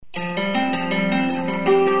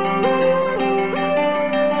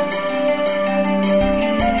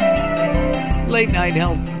Late Night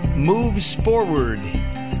Health moves forward.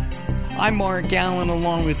 I'm Mark Alyn,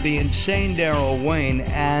 along with the insane Daryl Wayne,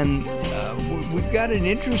 and we've got an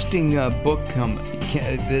interesting book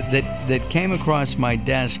that came across my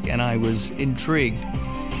desk, and I was intrigued.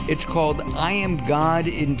 It's called "I Am God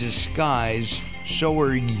in Disguise, So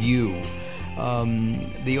Are You."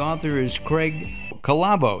 The author is Craig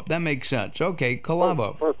Kolavo. That makes sense. Okay,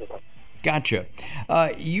 Kolavo. Oh, perfect. Gotcha.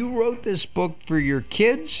 You wrote this book for your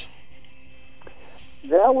kids?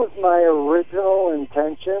 That was my original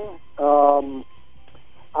intention.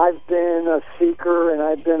 I've been a seeker, and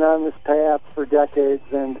I've been on this path for decades,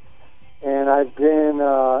 and I've been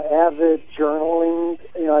avid journaling.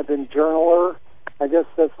 I've been journaler. I guess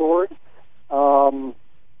that's the word. And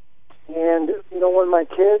when my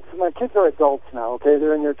kids are adults now. Okay,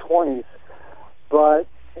 they're in their 20s, but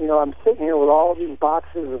I'm sitting here with all of these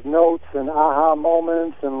boxes of notes and aha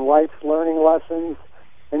moments and life's learning lessons.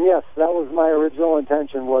 And yes, that was my original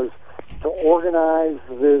intention, was to organize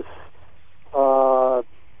this,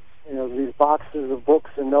 these boxes of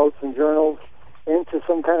books and notes and journals into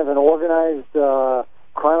some kind of an organized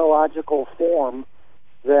chronological form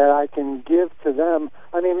that I can give to them.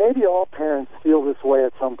 I mean, maybe all parents feel this way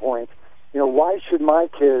at some point. Why should my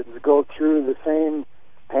kids go through the same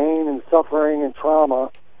pain and suffering and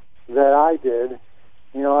trauma that I did?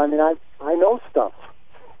 I know stuff.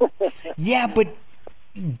 Yeah, but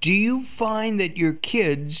do you find that your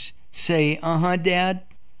kids say, "Uh-huh, Dad,"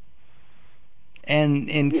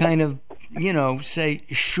 and kind of, say,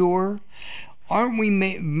 "Sure"? Aren't we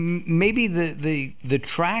maybe the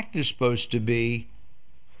tract is supposed to be,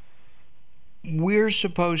 we're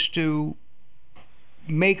supposed to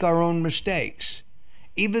make our own mistakes,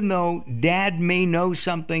 even though Dad may know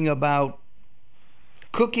something about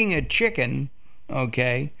cooking a chicken.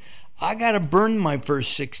 Okay, I got to burn my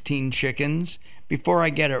first 16 chickens before I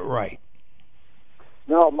get it right.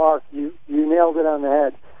 No, Mark, you nailed it on the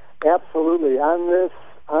head. Absolutely. On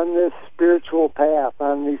this spiritual path,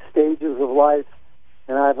 on these stages of life,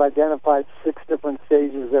 and I've identified 6 different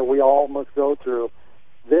stages that we all must go through.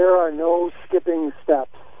 There are no skipping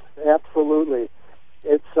steps. Absolutely.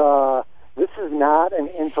 This is not an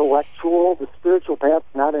intellectual, the spiritual path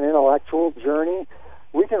is not an intellectual journey.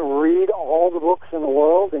 We can read all the books in the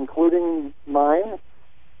world, including mine,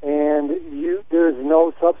 and there's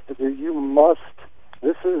no substitute. You must,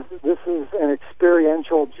 this is an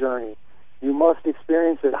experiential journey. You must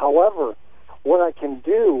experience it. However, what I can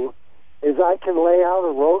do is I can lay out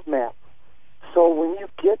a roadmap. So when you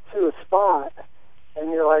get to a spot and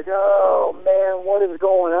you're like, "Oh man, what is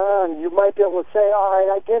going on?" you might be able to say, "All right,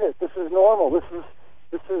 I get it. This is normal. This is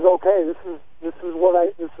okay. This is what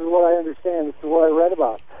I understand. This is what I read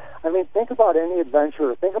about." I mean, think about any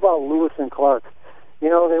adventurer. Think about Lewis and Clark. They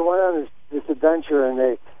went on this adventure, and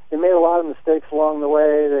they made a lot of mistakes along the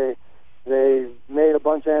way. They made a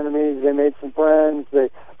bunch of enemies. They made some friends.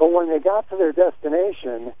 But when they got to their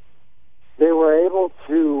destination, they were able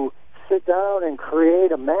to sit down and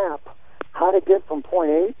create a map how to get from point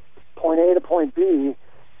A to point B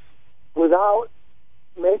without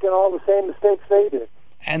making all the same mistakes they did.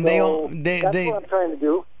 And that's what I'm trying to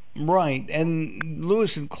do. Right. And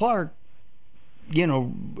Lewis and Clark,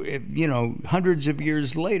 hundreds of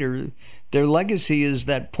years later, their legacy is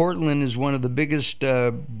that Portland is one of the biggest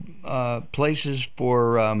places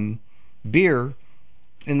for beer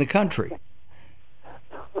in the country.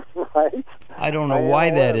 Right. I don't know why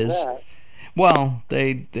that is. Well,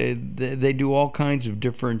 they do all kinds of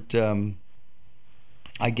different,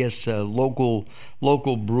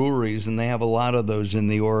 local breweries, and they have a lot of those in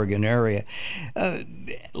the Oregon area.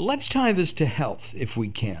 Let's tie this to health, if we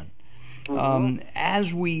can. Mm-hmm.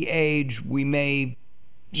 As we age, we may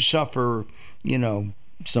suffer,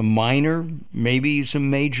 some minor, maybe some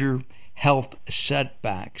major health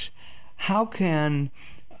setbacks. How can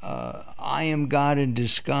I Am God in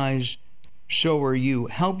Disguise, So Are You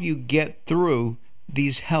help you get through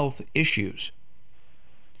these health issues?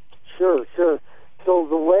 Sure. So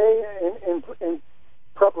the way in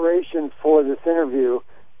preparation for this interview,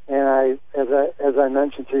 and as I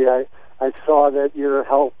mentioned to you, I saw that your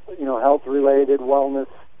health-related wellness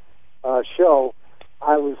show.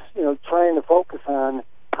 I was, trying to focus on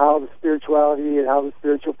how the spirituality and how the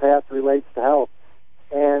spiritual path relates to health.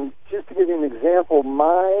 And just to give you an example,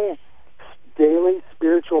 my daily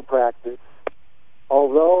spiritual practice,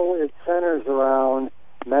 although it centers around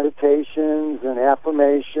meditations and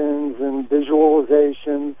affirmations and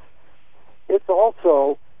visualizations, it's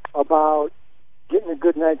also about getting a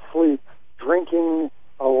good night's sleep, drinking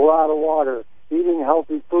a lot of water, eating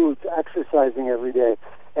healthy foods, exercising every day.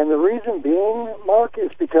 And the reason being, Mark,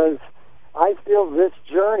 is because I feel this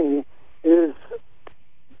journey is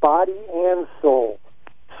body and soul.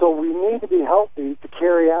 So we need to be healthy to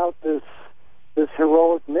carry out this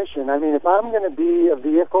heroic mission. I mean, if I'm going to be a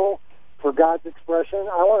vehicle for God's expression,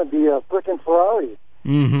 I want to be a frickin' Ferrari.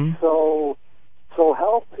 Mm-hmm. So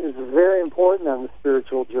health is very important on the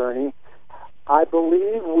spiritual journey. I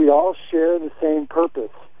believe we all share the same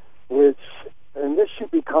purpose, and this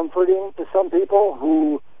should be comforting to some people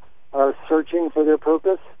who are searching for their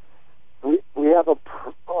purpose. We have a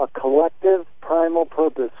collective primal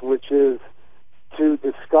purpose, which is to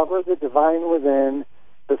discover the divine within,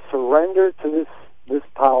 to surrender to this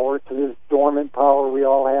power, to this dormant power we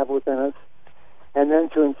all have within us, and then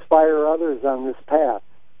to inspire others on this path.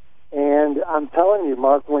 And I'm telling you,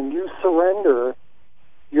 Mark, when you surrender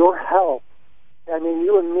your health, I mean,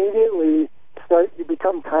 you immediately you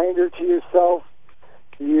become kinder to yourself.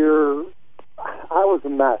 I was a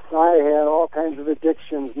mess. I had all kinds of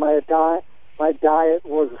addictions. My diet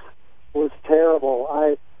was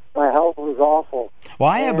terrible. My health was awful. Well,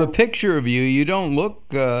 I have a picture of you. You don't look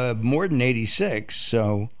more than 86,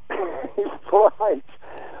 so. Right.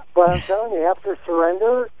 But I'm telling you, after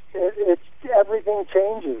surrender, everything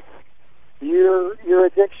changes. Your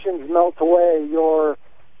addictions melt away. Your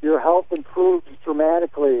health improves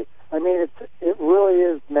dramatically. I mean, it really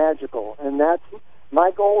is magical. And that's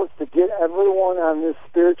my goal, is to get everyone on this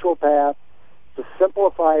spiritual path, to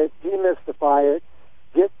simplify it, demystify it,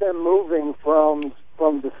 get them moving from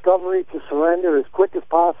discovery to surrender as quick as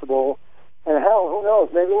possible. And hell, who knows?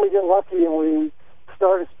 Maybe we get lucky and we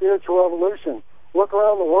start a spiritual revolution. Look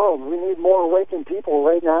around the world. We need more awakened people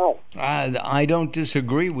right now. I don't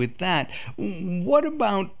disagree with that. What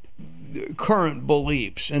about current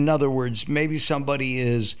beliefs? In other words, maybe somebody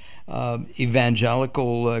is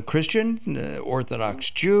evangelical Christian, Orthodox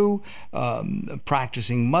Jew,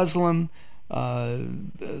 practicing Muslim,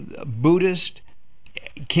 Buddhist.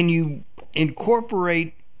 Can you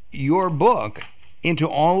incorporate your book into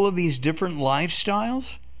all of these different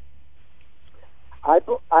lifestyles? I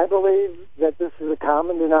believe that this is a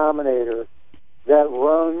common denominator that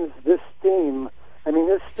runs this theme. I mean,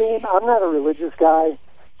 this theme, I'm not a religious guy.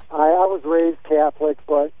 I was raised Catholic,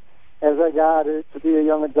 but as I got to be a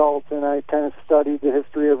young adult and I kind of studied the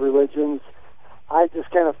history of religions, I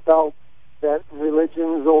just kind of felt that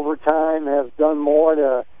religions over time have done more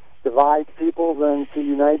to divide people than to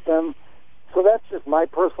unite them. So that's just my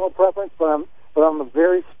personal preference, but I'm a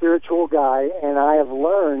very spiritual guy, and I have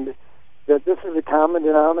learned that this is a common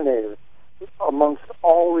denominator amongst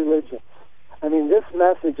all religions. I mean, this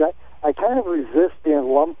message, I kind of resist being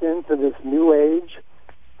lumped into this New Age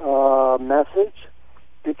message,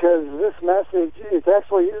 because this message it's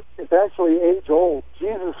actually age old.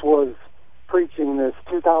 Jesus was preaching this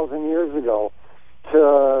 2,000 years ago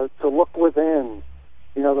to look within.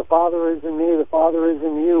 You know, the Father is in me, the Father is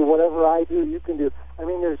in you. Whatever I do, you can do. I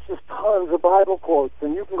mean, there's just tons of Bible quotes,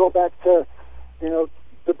 and you can go back to, the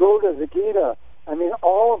Buddha, the Gita. I mean,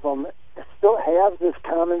 all of them still have this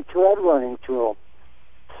common thread running through them.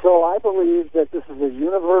 So I believe that this is a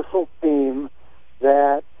universal theme,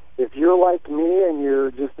 that if you're like me and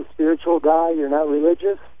you're just a spiritual guy, you're not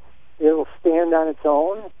religious, it'll stand on its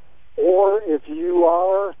own. Or if you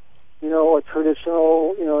are, a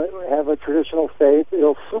traditional, have a traditional faith,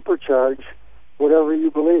 it'll supercharge whatever you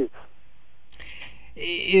believe.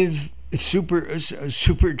 If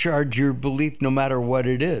supercharge your belief no matter what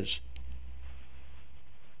it is.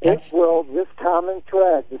 This common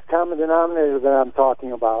thread, this common denominator that I'm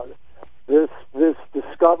talking about, this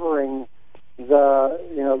discovering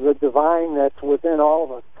the divine that's within all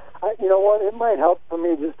of us. You know what? It might help for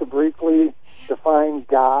me just to briefly define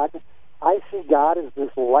God. I see God as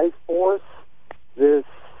this life force, this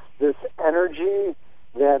energy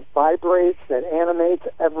that vibrates, that animates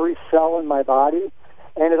every cell in my body,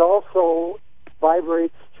 and it also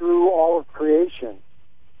vibrates through all of creation.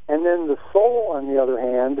 And then the soul, on the other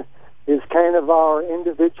hand, is kind of our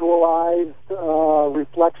individualized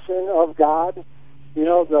reflection of God,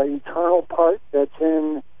 the eternal part that's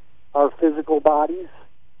in our physical bodies.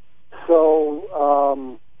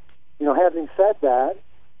 So, having said that,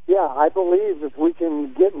 yeah, I believe if we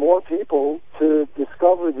can get more people to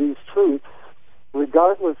discover these truths,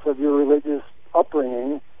 regardless of your religious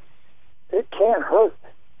upbringing, it can't hurt.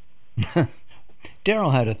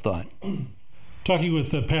 Daryl had a thought. Talking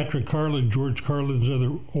with Patrick Carlin, George Carlin's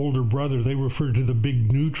other older brother, they referred to the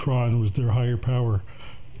big neutron as their higher power.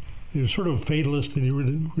 They were sort of fatalist, and they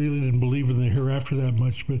really didn't believe in the hereafter that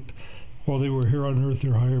much, but while they were here on Earth,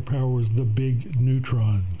 their higher power was the big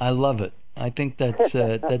neutron. I love it. I think that's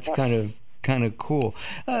kind of cool.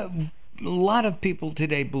 A lot of people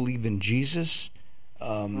today believe in Jesus,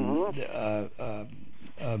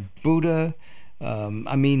 Buddha.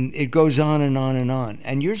 I mean, it goes on and on and on.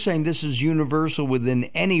 And you're saying this is universal within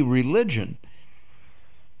any religion.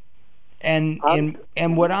 And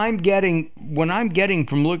what I'm getting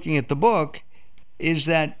from looking at the book is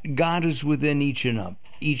that God is within each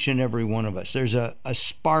and every one of us. There's a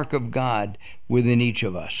spark of God within each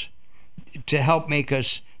of us to help make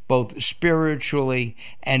us both spiritually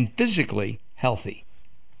and physically healthy.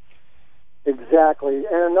 Exactly.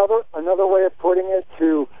 And another way of putting it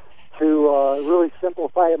to really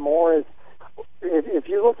simplify it more is if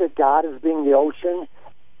you look at God as being the ocean,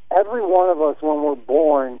 every one of us when we're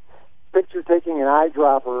born, picture taking an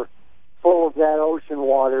eyedropper full of that ocean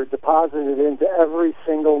water deposited into every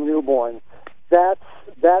single newborn. That's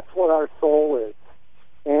what our soul is.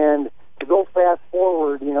 And to go fast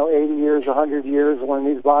forward, 80 years, 100 years, when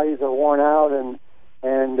these bodies are worn out and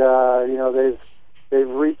they've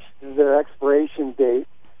reached their expiration date,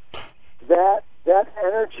 that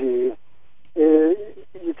energy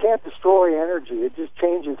you can't destroy energy. It just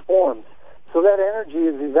changes forms. So that energy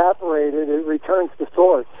is evaporated. It returns to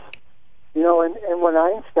source. And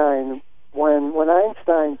when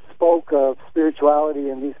Einstein spoke of spirituality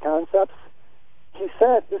and these concepts, he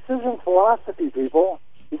said, "This isn't philosophy, people.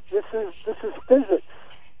 This is physics."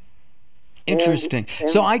 Interesting.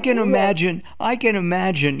 So I can imagine,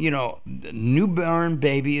 the newborn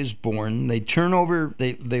baby is born. They turn over,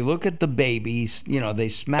 they look at the baby, they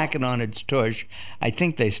smack it on its tush. I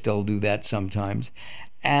think they still do that sometimes.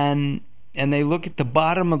 And they look at the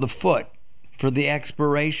bottom of the foot for the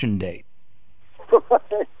expiration date.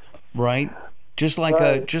 Right? Just like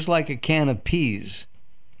a can of peas.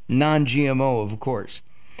 Non-GMO, of course.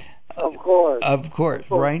 Of course,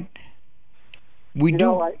 right?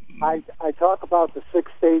 I talk about the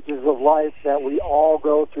 6 stages of life that we all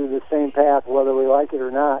go through the same path, whether we like it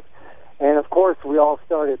or not. And, of course, we all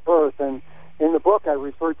start at birth. And in the book, I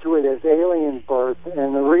refer to it as alien birth.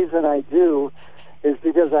 And the reason I do is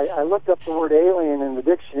because I looked up the word alien in the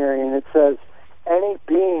dictionary, and it says any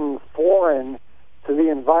being foreign to the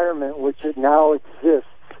environment which it now exists,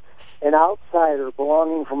 an outsider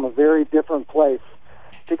belonging from a very different place.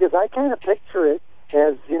 Because I kind of picture it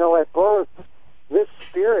as, at birth, this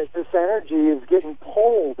spirit, this energy is getting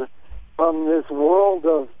pulled from this world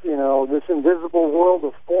of, this invisible world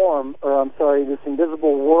of this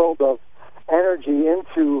invisible world of energy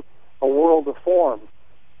into a world of form.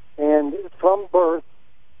 And from birth,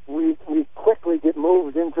 we quickly get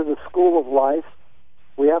moved into the school of life.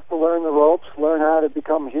 We have to learn the ropes, learn how to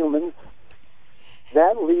become humans.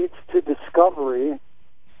 That leads to discovery,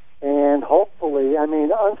 and hopefully,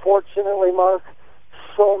 unfortunately, Mark,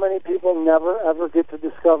 so many people never, ever get to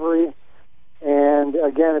discovery. And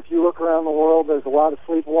again, if you look around the world, there's a lot of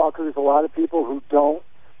sleepwalkers, a lot of people who don't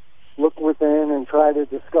look within and try to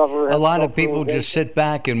discover. A lot of people just sit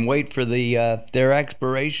back and wait for their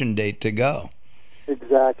expiration date to go.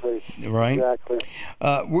 Exactly. Right? Exactly.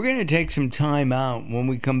 We're going to take some time out. When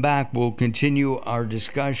we come back, we'll continue our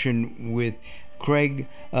discussion with Craig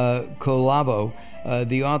Kolavo,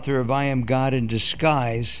 the author of I Am God in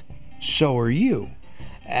Disguise, So Are You.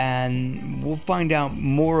 And we'll find out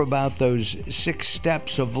more about those 6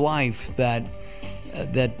 steps of life that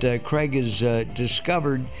Craig has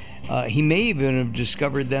discovered. He may even have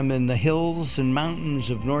discovered them in the hills and mountains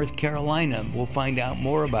of North Carolina. We'll find out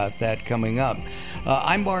more about that coming up.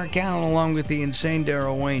 I'm Mark Alyn, along with the insane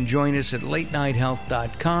Daryl Wayne. Join us at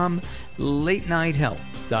latenighthealth.com,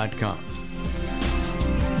 latenighthealth.com.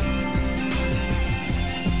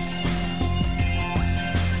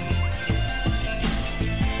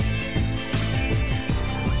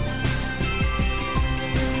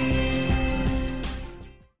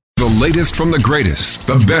 The latest from the greatest,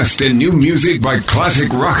 the best in new music by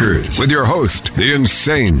classic rockers, with your host, the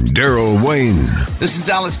insane Daryl Wayne. This is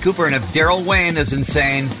Alice Cooper, and if Daryl Wayne is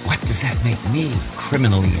insane, what does that make me?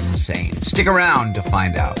 Criminally insane. Stick around to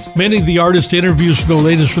find out. Many of the artist interviews for the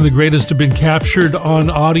latest from the greatest have been captured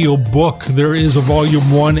on audio book. There is a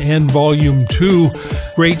Volume 1 and Volume 2.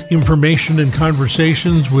 Great information and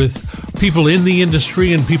conversations with people in the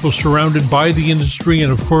industry and people surrounded by the industry,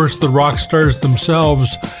 and of course the rock stars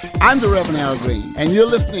themselves. I'm the Reverend Al Green, and you're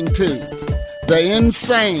listening to the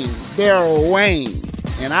insane Daryl Wayne.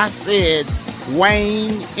 And I said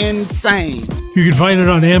Wayne Insane. You can find it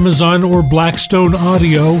on Amazon or Blackstone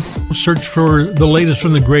Audio. Search for the latest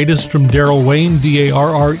from the greatest from Daryl Wayne, Darrell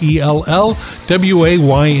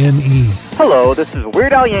Wayne. Hello, this is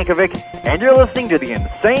Weird Al Yankovic, and you're listening to the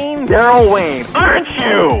insane Daryl Wayne, aren't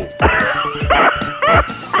you?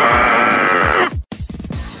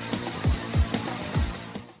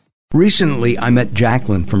 Recently, I met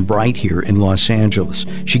Jacqueline from Bright here in Los Angeles.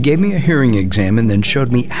 She gave me a hearing exam and then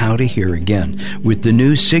showed me how to hear again with the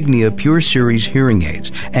new Signia Pure Series hearing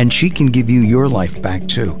aids, and she can give you your life back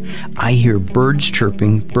too. I hear birds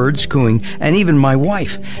chirping, birds cooing, and even my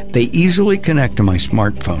wife. They easily connect to my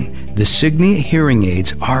smartphone. The Signia hearing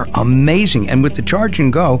aids are amazing, and with the charge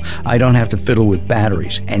and go, I don't have to fiddle with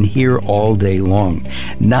batteries and hear all day long.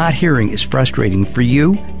 Not hearing is frustrating for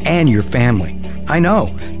you and your family. I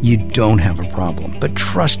know you don't have a problem, but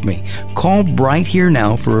trust me, call Bright Here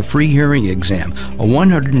now for a free hearing exam, a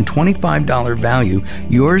 $125 value,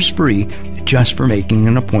 yours free, just for making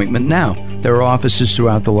an appointment now. There are offices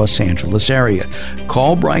throughout the Los Angeles area.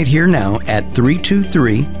 Call Bright Here now at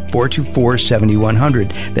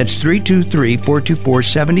 323-424-7100. That's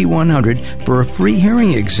 323-424-7100 for a free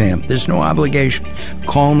hearing exam. There's no obligation.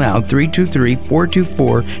 Call now,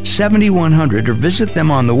 323-424-7100, or visit them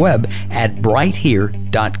on the web at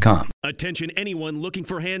brighthere.com. Attention anyone looking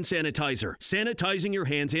for hand sanitizer. Sanitizing your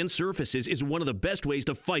hands and surfaces is one of the best ways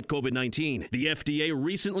to fight COVID-19. The FDA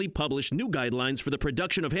recently published new guidelines for the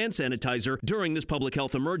production of hand sanitizer during this public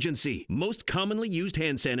health emergency. Most commonly used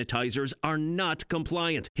hand sanitizers are not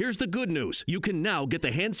compliant. Here's the good news. You can now get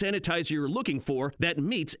the hand sanitizer you're looking for that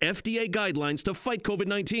meets FDA guidelines to fight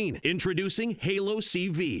COVID-19. Introducing Halo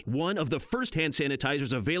CV, one of the first hand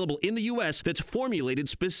sanitizers available in the U.S. that's formulated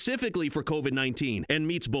specifically for COVID-19 and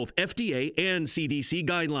meets both FDA and CDC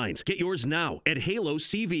guidelines. Get yours now at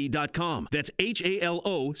halocv.com. That's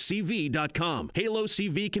HALOCV.com. Halo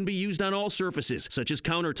CV can be used on all surfaces, such as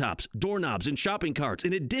countertops, doorknobs, and shopping carts,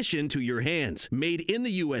 in addition to your hands. Made in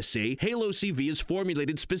the USA, Halo CV is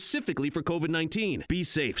formulated specifically for COVID-19. Be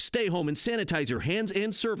safe, stay home, and sanitize your hands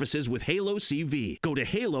and surfaces with Halo CV. Go to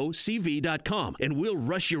halocv.com and we'll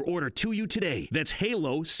rush your order to you today. That's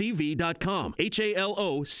halocv.com.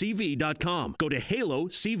 HALOCV.com. Go to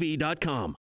halocv.com.